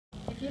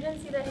If you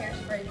didn't see the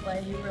Hairspray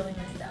play, you really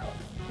missed out.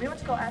 We went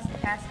to go ask the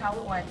cast how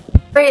it went.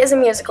 Hairspray is a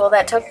musical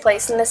that took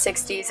place in the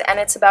 60s, and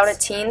it's about a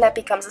teen that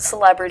becomes a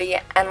celebrity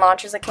and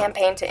launches a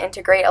campaign to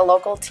integrate a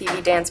local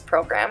TV dance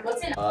program.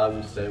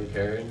 I'm Sam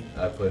Karen.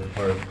 I played the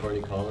part of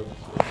Courtney Collins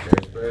with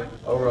Hairspray.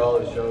 Overall,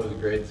 the show was a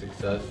great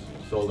success.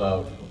 Sold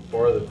out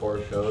 4 of the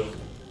 4 shows.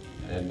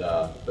 And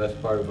best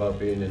part about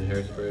being in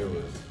Hairspray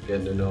was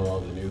getting to know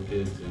all the new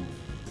kids and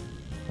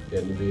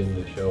getting to be in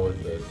the show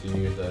with the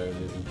seniors that are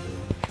living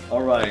through.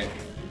 Alright,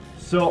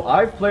 so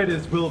I played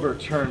as Wilbur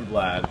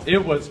Turnblad.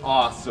 It was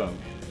awesome.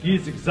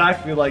 He's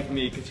exactly like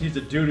me, because he's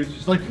a dude who's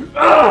just like,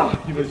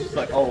 ah! He was just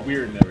like all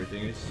weird and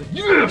everything. He's just like,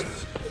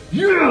 yes!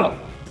 Yeah!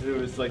 It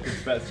was like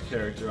the best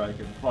character I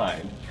could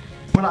find.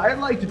 What I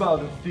liked about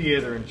the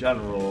theater in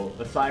general,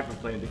 aside from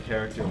playing the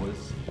character,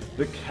 was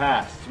the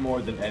cast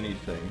more than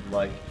anything.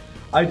 Like,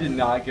 I did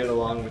not get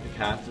along with the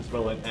cast as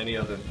well in any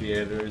other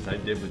theaters I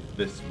did with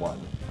this one.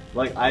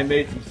 Like, I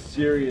made some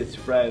serious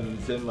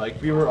friends, and like,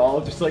 we were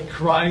all just like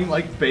crying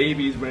like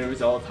babies when it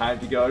was all time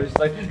to go. Just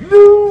like,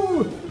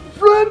 no!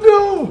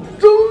 Friendo!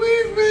 Don't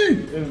leave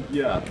me! And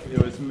yeah, it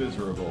was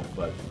miserable,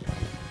 but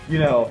you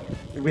know,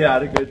 we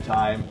had a good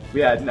time,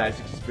 we had a nice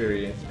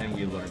experience, and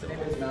we learned a lot.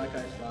 My name is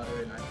Malachi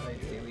Slaughter, and I played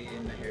Haley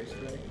in the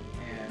Hairspray,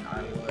 and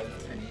I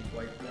was Penny's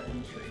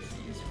boyfriend,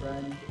 Tracy's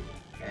friend,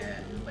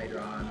 and later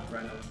on, a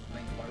friend of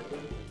Link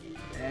Parker.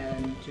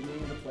 And to me,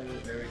 the play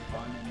was very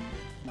fun, and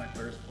my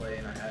first play,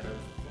 and I had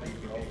a lead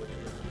role, which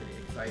was pretty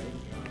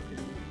exciting.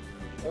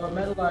 Well, I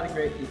met a lot of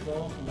great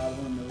people, a lot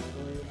of them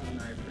military, and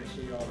I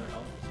appreciate all their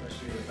help,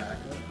 especially the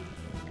backup.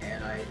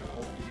 And I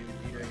hope to do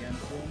theater again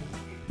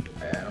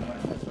soon. And I'm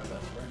going to miss my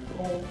best friend,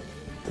 Cole.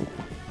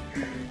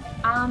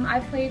 I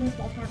played Miss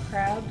Baltimore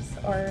Crabs,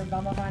 or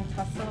Velma Von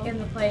Tussle, in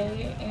the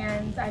play,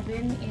 and I've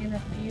been in a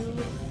few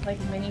like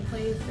mini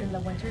plays in the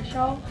winter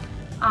show.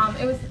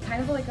 It was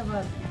kind of like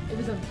it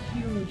was a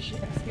huge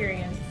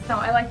experience. No,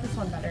 I liked this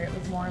one better. It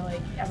was more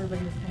like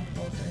everybody was kind of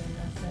closer in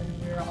this,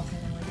 and we were all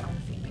kind of like on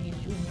the same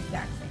page doing the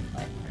exact same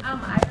play.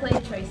 I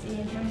played Tracy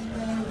in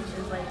Hairspray,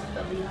 which is like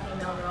the lead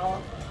female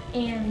role,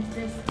 and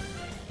this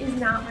is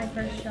not my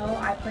first show.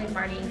 I played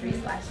Marty in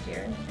Grease last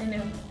year, and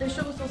this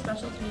show was so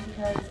special to me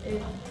because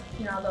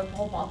you know, the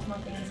whole Baltimore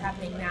thing is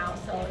happening now,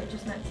 so it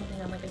just meant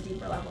something on like a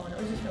deeper level, and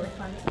it was just really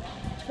fun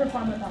to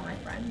perform with all my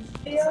friends.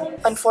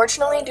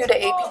 Unfortunately, due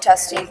to AP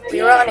testing,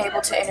 we were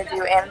unable to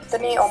interview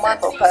Anthony Omar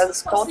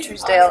Lopez, Cole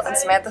Truesdale, and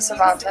Samantha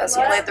Cervantes,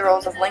 who played the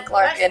roles of Link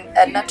Larkin,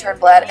 Edna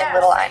Turnblad, and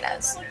Little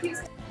Inez.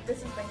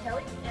 This has been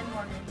Kelly and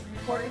Morgan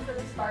reporting for